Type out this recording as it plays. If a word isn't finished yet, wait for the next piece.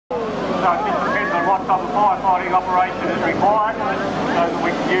So it just depends on what type of firefighting operation is required, so that we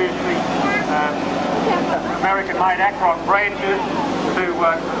can use the American-made Acron branches to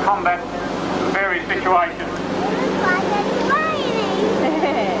combat various situations.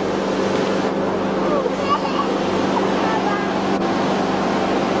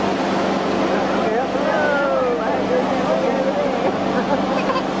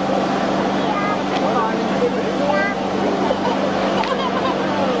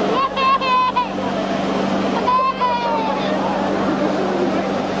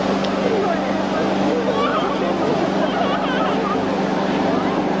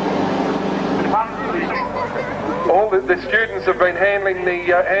 The students have been handling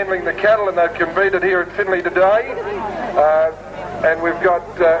the cattle, and they've convened it here at Finley today. And we've got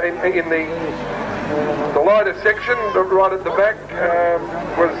in the lighter section, right at the back,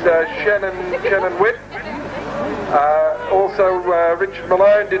 was Shannon Witt. Also, Richard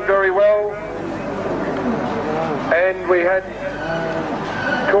Malone did very well, and we had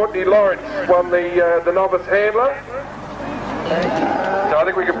Courtney Lawrence won the novice handler. So I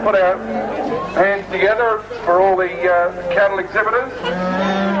think we can put our hands together for all the cattle exhibitors.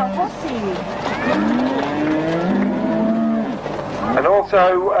 And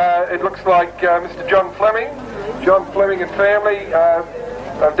also it looks like Mr. John Fleming and family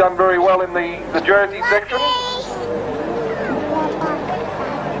have done very well in the Jersey section.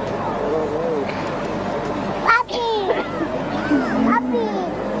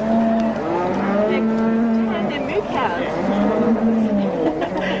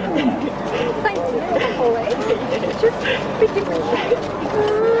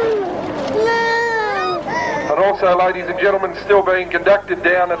 And also, ladies and gentlemen, still being conducted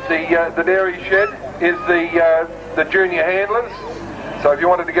down at the dairy shed is the junior handlers. So if you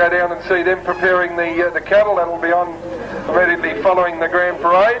wanted to go down and see them preparing the cattle, that'll be on immediately following the grand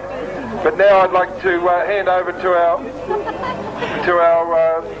parade. But now I'd like to hand over to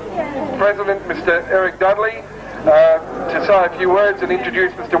our president, Mr. Eric Dudley, to say a few words and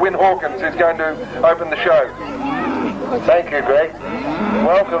introduce Mr. Wynne Hawkins, who's going to open the show. Thank you, Greg.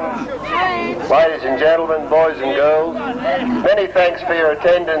 Welcome, ladies and gentlemen, boys and girls. Many thanks for your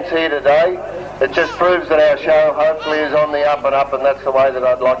attendance here today. It just proves that our show hopefully is on the up and up, and that's the way that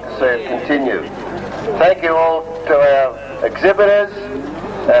I'd like to see it continue. Thank you all to our exhibitors,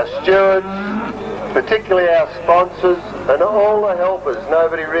 our stewards, particularly our sponsors, and all the helpers.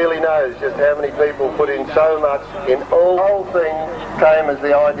 Nobody really knows just how many people put in so much in all. The whole thing came as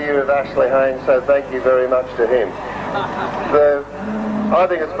the idea of Ashley Haynes, so thank you very much to him. I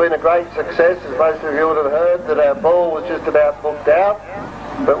think it's been a great success, as most of you would have heard, that our ball was just about booked out,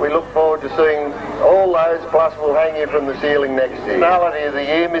 but we look forward to seeing all those, plus we'll hang you from the ceiling next year. Melody of the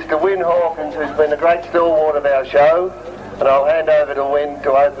year, Mr. Wynne Hawkins, who's been a great stalwart of our show, and I'll hand over to Wynne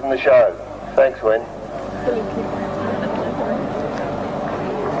to open the show. Thanks, Wynne.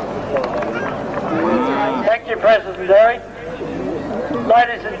 Thank you, President Eric.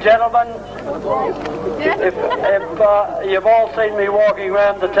 Ladies and gentlemen, if you've all seen me walking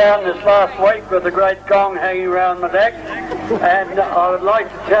around the town this last week with a great gong hanging around my neck, and I would like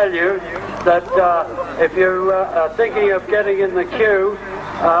to tell you that if you are thinking of getting in the queue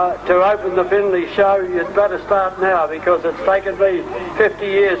to open the Finley show, you'd better start now, because it's taken me 50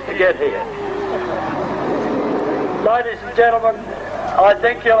 years to get here. Ladies and gentlemen, I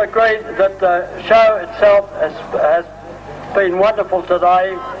think you'll agree that the show itself has been wonderful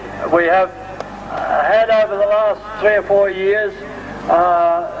today. We have had over the last 3 or 4 years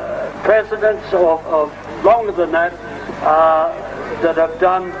presidents of longer than that that have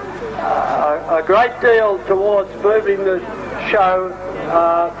done a great deal towards moving the show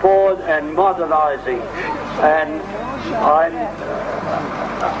forward and modernising. And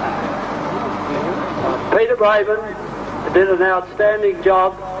Peter Braven did an outstanding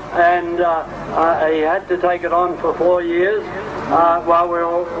job, and he had to take it on for 4 years while we were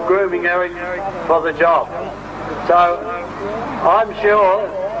all grooming Eric for the job. So I'm sure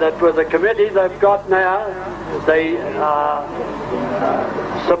that with the committee they've got now, the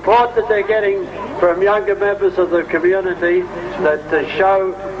support that they're getting from younger members of the community, that the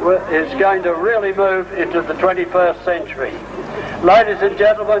show is going to really move into the 21st century. Ladies and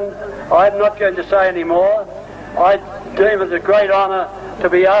gentlemen, I'm not going to say any more. I deem it a great honour to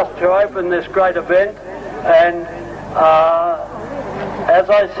be asked to open this great event, and as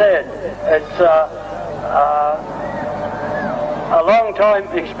I said, it's a long time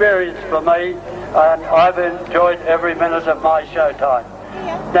experience for me, and I've enjoyed every minute of my show time.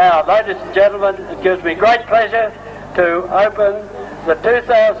 Now, ladies and gentlemen, it gives me great pleasure to open the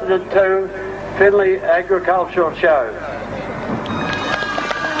 2002 Finley Agricultural Show.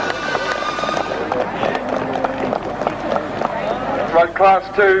 Class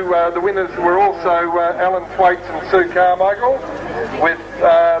 2, the winners were also Alan Thwaites and Sue Carmichael, with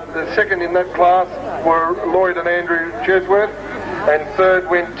the second in that class were Lloyd and Andrew Chesworth, and third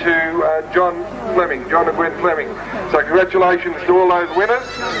went to John and Gwen Fleming. So congratulations to all those winners,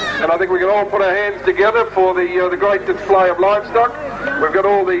 and I think we can all put our hands together for the great display of livestock. We've got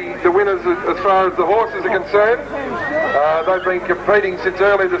all the winners as far as the horses are concerned. They've been competing since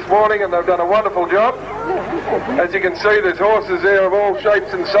early this morning and they've done a wonderful job. As you can see, there's horses there of all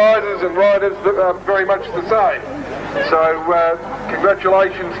shapes and sizes and riders that are very much the same. So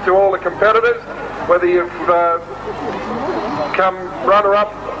congratulations to all the competitors, whether you've come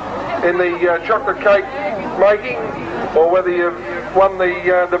runner-up in the chocolate cake making, or whether you've won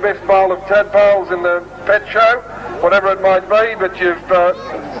the best bowl of tadpoles in the pet show, whatever it might be, but you've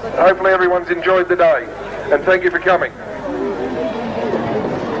hopefully everyone's enjoyed the day, and thank you for coming.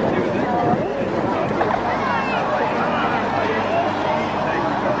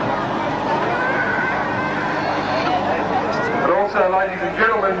 And also, ladies and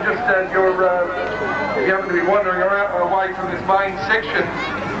gentlemen, just as if you happen to be wandering away from this main section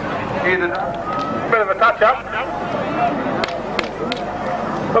here today, Bit of a touch-up.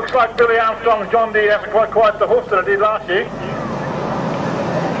 Looks like Billy Armstrong's John Deere hasn't quite the horse that it did last year.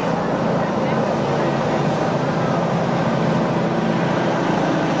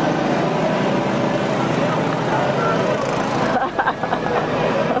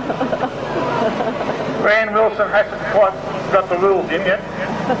 Van Wilson hasn't quite got the rules in yet.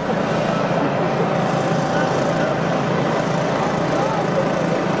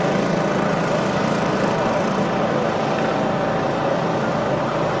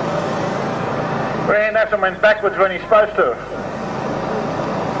 Van Hassan went backwards when he's supposed to.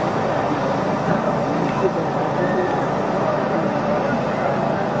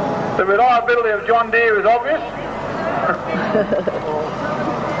 The reliability of John Deere is obvious.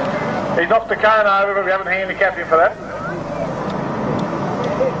 He's knocked the cone over, but we haven't handicapped him for that.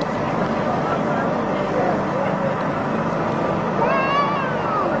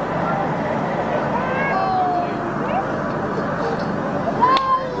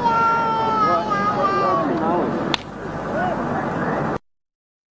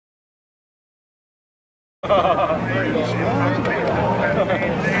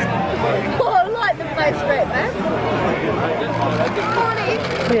 Oh, I like the face straight back. Morning.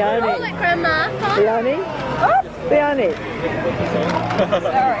 Leonie. Oh, like Grandma. Huh? Leonie. Leonie.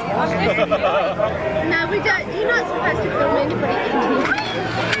 Sorry, no, we don't. You're not supposed to film anybody eating.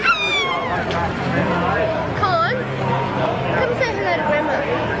 Con, come say hello to Grandma.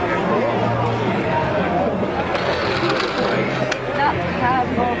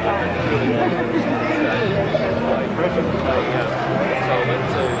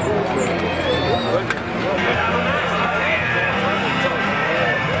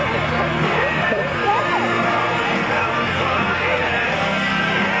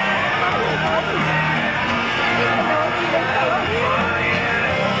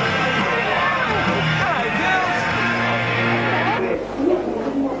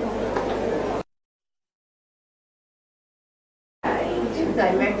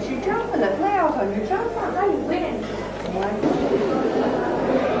 They make you jump and the flowers on your jump, aren't they? Wynne.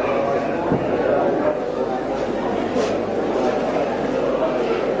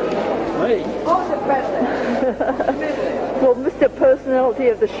 Oh, the president. Well, Mr. Personality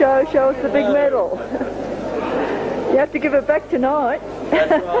of the show, show us the big medal. You have to give it back tonight.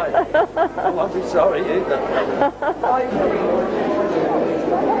 That's right. I won't be sorry either.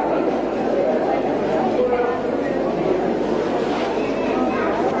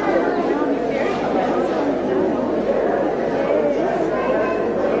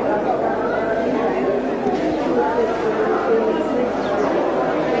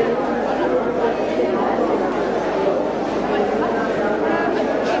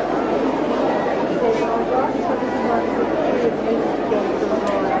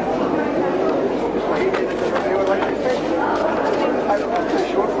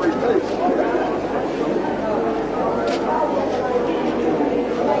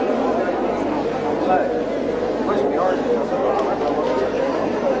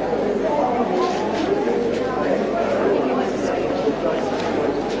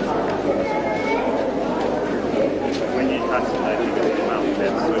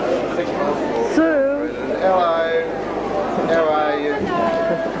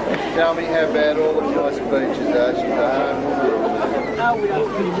 Tell me how bad all the nice beaches are. She's a home.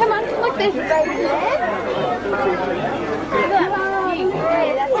 Come on, look, there's a baby there. Look,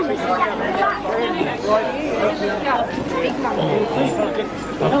 yeah, that's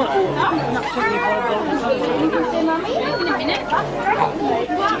In a minute.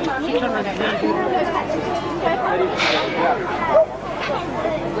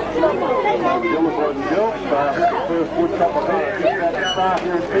 First wood chop of it. Start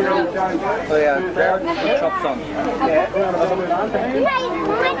here in Finley Show. Chops on.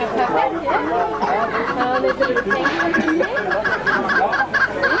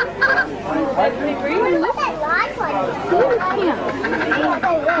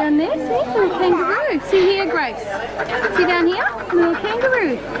 Down there, see? Little kangaroo. See here, Grace. See down here? Little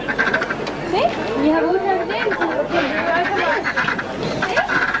kangaroo. See? You have a look over there. There's a little kangaroo over there.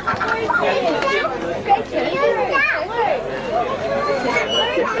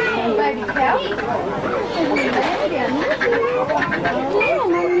 Baby cow.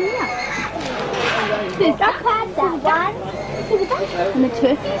 There's that one. And the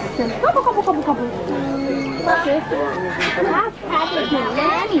turkeys. Gobble, gobble, gobble, gobble. Turkeys. I've had it with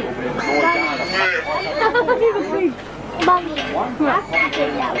Nanny. Mummy, I've had it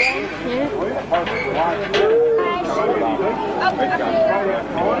that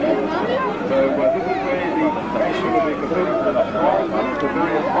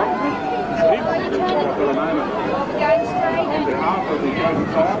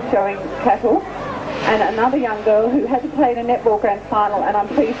Showing cattle, and another young girl who hasn't played a netball grand final, and I'm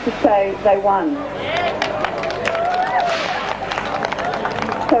pleased to say they won.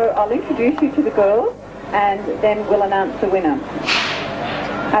 So I'll introduce you to the girls and then we'll announce the winner.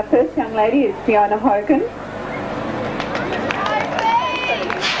 Our first young lady is Fiona Hawkins.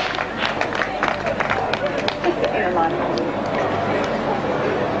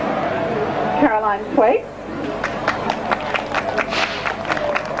 Caroline Thwaite.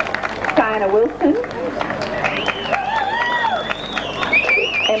 Diana Wilson.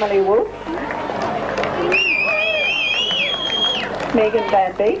 Emily Wolf. Megan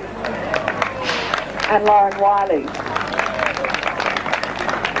Van Beek. And Lauren Wiley.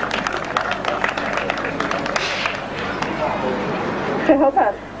 To help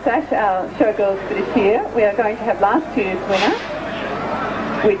us sash our showgirls for this year, we are going to have last year's winner,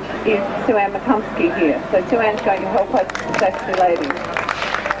 which is Sue-Ann McCumsky here. So Sue-Ann's going to help us sash the ladies.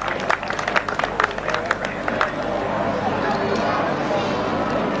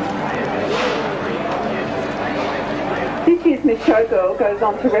 This year's Miss Showgirl goes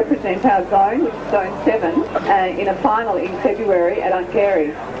on to represent our zone, which is Zone 7, in a final in February at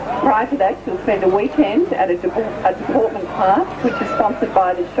Ungary. Prior to that, she'll spend a weekend at a deportment class, which is sponsored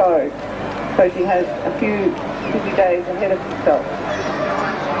by the show. So she has a few busy days ahead of herself.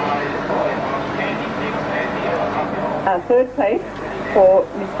 Our third place for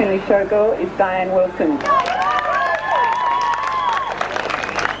Miss Finley Showgirl is Diane Wilson.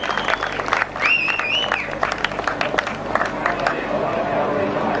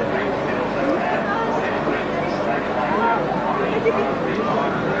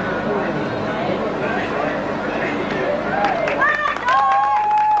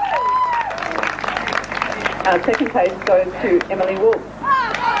 Our second place goes to Emily Wolf.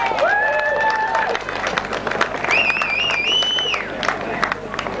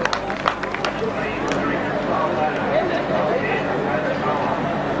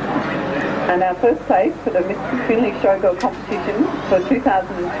 And our first place for the Miss Finley Showgirl competition for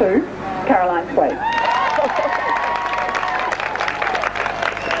 2002, Caroline Thwaite.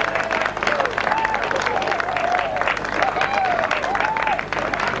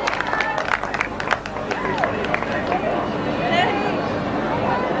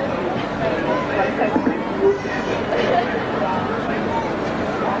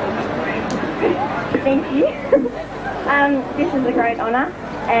 Thank you. This is a great honour,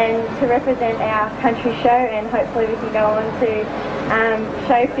 and to represent our country show, and hopefully we can go on to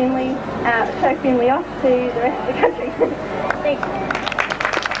show Finley off to the rest of the country. Thanks.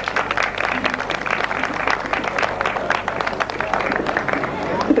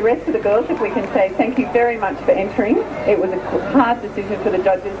 To the rest of the girls, if we can say thank you very much for entering. It was a hard decision for the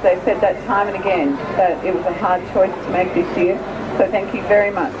judges. They've said that time and again, that it was a hard choice to make this year. So thank you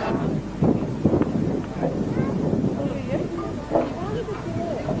very much.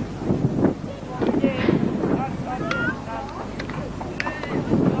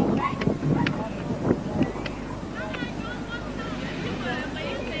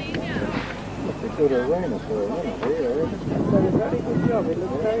 Good arena for a winner here, isn't it? Done a very good job. It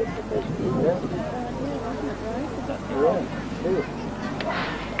looks very professional. Yeah.